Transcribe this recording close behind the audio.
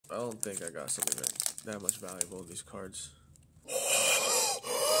I don't think I got something that much valuable in these cards.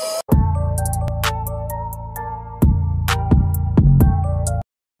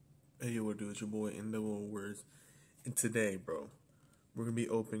 Hey, yo, what do? It's your boy NWO Words. And today, bro, we're going to be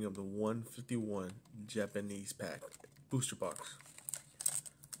opening up the 151 Japanese pack booster box.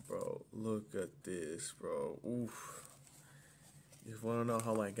 Bro, look at this, bro. Oof. You want to know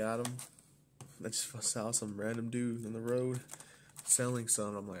how I got them? I just saw some random dude on the road selling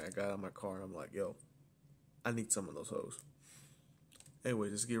some. I'm like, I got it in my car. And I'm like, yo, I need some of those hoes. Anyway,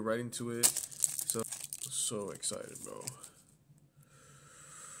 let's get right into it. So excited, bro.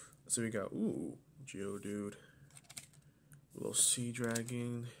 So we got, Geodude, little Sea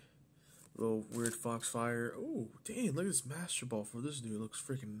Dragon, little weird Foxfire. Ooh, dang, look at this Master Ball for this dude. Looks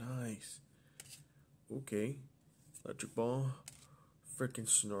freaking nice. Okay. Electric Ball. Freaking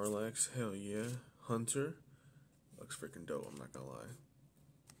Snorlax. Hell yeah. Hunter. Looks freaking dope, I'm not gonna lie.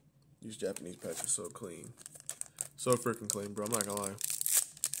 These Japanese packs are so clean. So freaking clean, bro. I'm not gonna lie.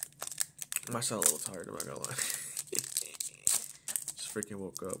 I might sound a little tired, I'm not gonna lie. Just freaking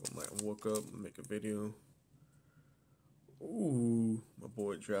woke up. I'm gonna make a video. Ooh, my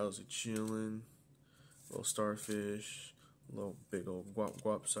boy Drowsy chilling. Little Starfish. Little big old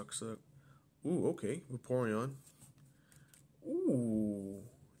guap suck. Ooh, okay. Vaporeon. Ooh,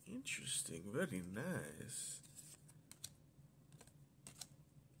 interesting. Very nice.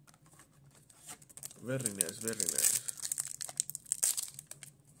 Very nice, very nice.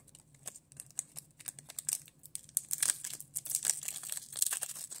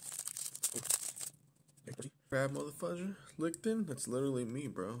 Crab motherfucker. Licton? That's literally me,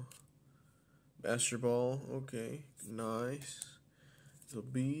 bro. Master Ball, okay. Nice. It's a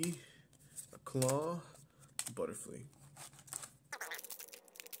bee, a claw, Butterfly.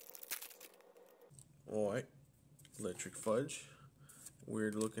 Alright. Electric Fudge.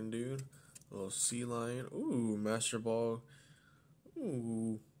 Weird looking dude. A little Sea Lion. Ooh, Master Ball.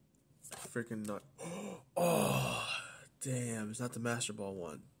 Ooh. Freaking nut. Oh, damn. It's not the Master Ball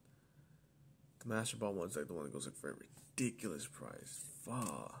one. The Master Ball one's like the one that goes like for a ridiculous price.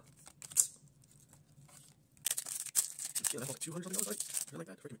 Fuck. Yeah, that's like $200 like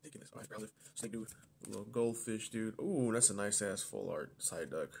that. Freaking ridiculous. Alright, Growlithe, Snake Dude, a little Goldfish Dude. Ooh, that's a nice ass full art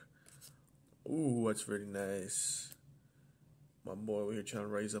Psyduck. Ooh, that's very nice. My boy over here trying to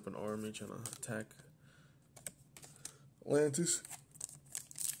raise up an army, trying to attack Atlantis.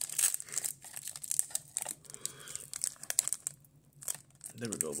 There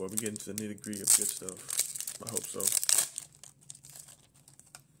we go, bro. We get into the nitty gritty of good stuff. I hope so.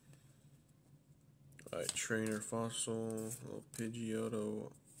 Alright, Trainer Fossil, little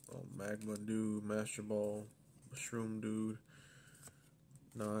Pidgeotto, Magma Dude, Master Ball, Mushroom Dude.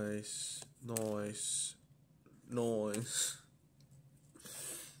 Nice. Nice. Nice.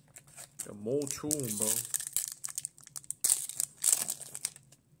 Got Moltres, bro.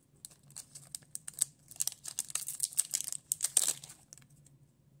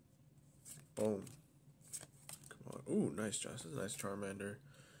 Boom. Come on. Ooh, nice, Josh. That's a nice Charmander.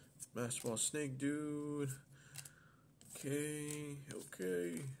 Master Ball Snake Dude. Okay.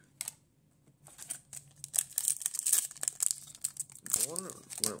 Okay. Well,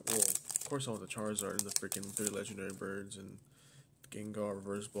 of course I want the Charizard and the freaking 3 legendary birds and Gengar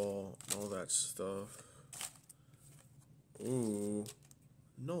Reverse Ball and all that stuff. Ooh.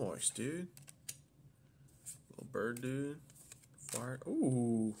 Nice, dude. Little bird dude. Fire.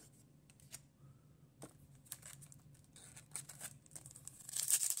 Ooh.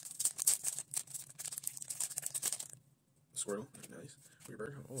 Squirtle, nice.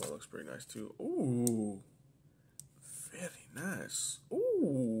 Weird. Oh, that looks pretty nice too. Ooh, very nice.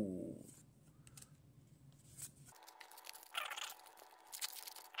 Ooh.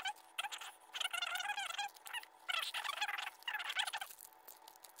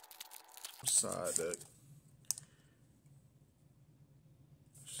 Psyduck.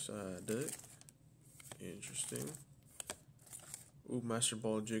 Interesting. Ooh, Master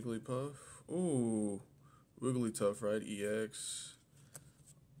Ball Jigglypuff. Ooh. Wigglytuff, right? EX.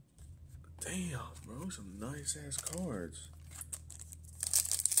 Damn, bro. Some nice ass cards.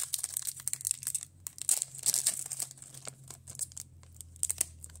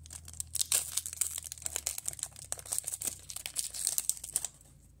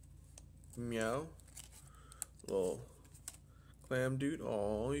 Meow. Little Clam Dude.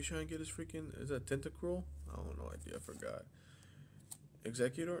 Oh, he's trying to get his freaking. Is that Tentacruel? I don't know. I forgot.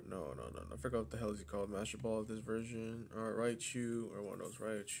 Executor? No. I forgot what the hell is he called. Master Ball of this version. Alright, Raichu, or one of those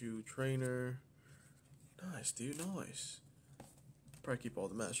Raichu. Trainer. Nice, dude, nice. Probably keep all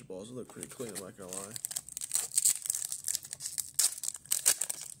the Master Balls. They look pretty clean, I'm not gonna lie.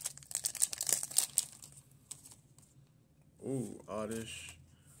 Ooh, oddish.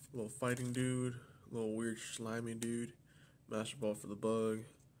 Little fighting dude. Little weird slimy dude. Master Ball for the bug.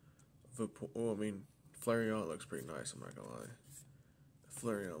 Oh, I mean, Flareon looks pretty nice, I'm not gonna lie.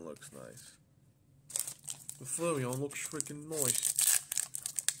 Flareon looks nice. The Flareon looks freaking nice.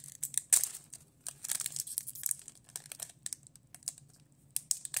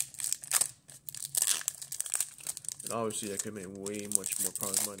 And obviously I could make way much more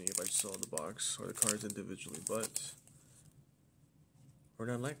product money if I sold the box or the cards individually, but we're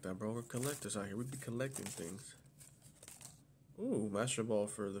not like that, bro. We're collectors out here. We be collecting things. Ooh, Master Ball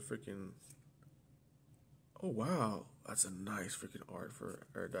for the freaking... Oh, wow. That's a nice freaking art for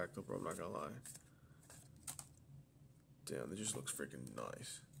Aerodactyl, bro. I'm not gonna lie. Damn, it just looks freaking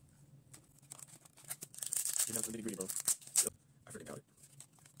nice. You know, the nitty gritty, bro. Yep. I freaking got it.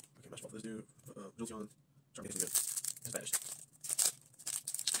 Okay, Master Ball for this dude. Jolteon. Charmander is good. It's vanished.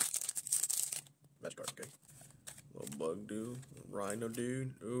 Magic card, okay. Little bug dude. Rhino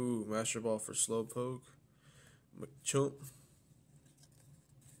dude. Ooh, Master Ball for Slowpoke. Machamp.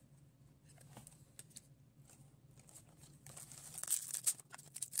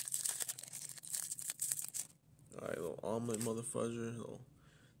 Alright, little omelet motherfudger. Little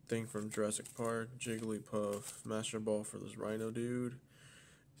thing from Jurassic Park. Jigglypuff. Master Ball for this Rhino dude.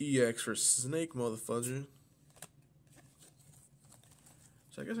 EX for Snake motherfudger.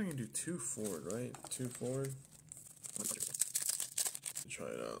 So I guess I can do 2 forward, right? 2 forward. Try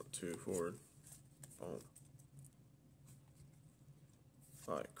it out. 2 forward. Boom.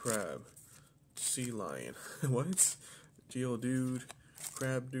 Alright, Crab. Sea Lion. What? Geodude.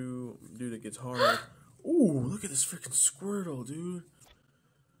 Crab dude. Dude that gets hard. Ooh, look at this freaking Squirtle, dude.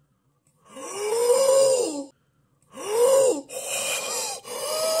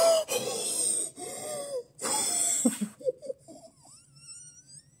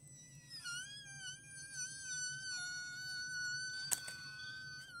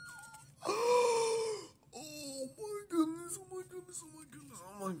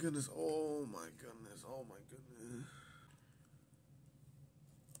 Oh my goodness, oh my goodness, oh my goodness.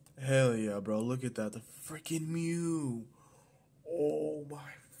 Hell yeah, bro, look at that, the freaking Mew. Oh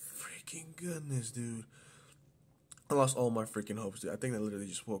my freaking goodness, dude. I lost all my freaking hopes, dude. I think that literally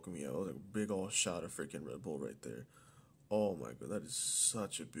just woke me up. It was like a big old shot of freaking Red Bull right there. Oh my god, that is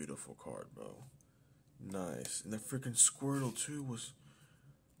such a beautiful card, bro. Nice. And the freaking Squirtle too was...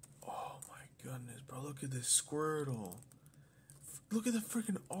 Oh my goodness, bro, look at this Squirtle. Look at the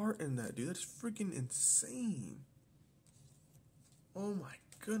freaking art in that, dude. That's freaking insane. Oh my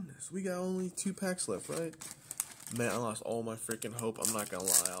goodness. We got only 2 packs left, right? Man, I lost all my freaking hope. I'm not gonna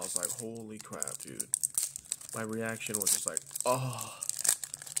lie. I was like, holy crap, dude. My reaction was just like, oh.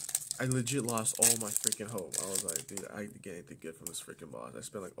 I legit lost all my freaking hope. I was like, dude, I didn't get anything good from this freaking box. I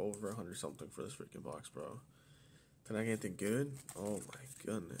spent like over 100 something for this freaking box, bro. Can I get anything good? Oh my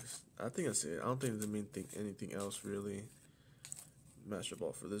goodness. I think that's it. I don't think there's anything else really. Master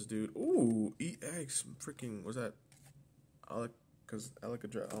Ball for this dude. Ooh, EX. Freaking, what's that?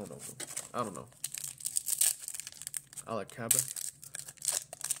 Alakadra. I don't know. I don't know. Alakabra.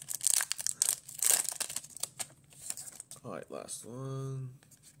 Alright, last one.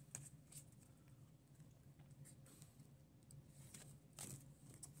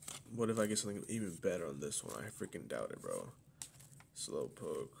 What if I get something even better on this one? I freaking doubt it, bro.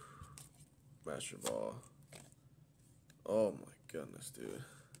 Slowpoke. Master Ball. Oh my goodness, dude.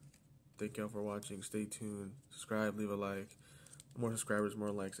 Thank y'all for watching. Stay tuned. Subscribe, leave a like. The more subscribers,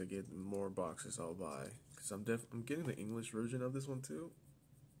 more likes I get, the more boxes I'll buy. Cause I'm getting the English version of this one too.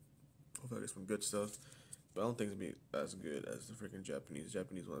 Hopefully I get some good stuff. But I don't think it's gonna be as good as the freaking Japanese.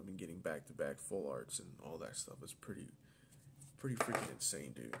 Japanese one I've been getting back to back full arts and all that stuff. It's pretty freaking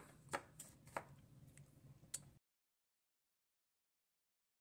insane, dude.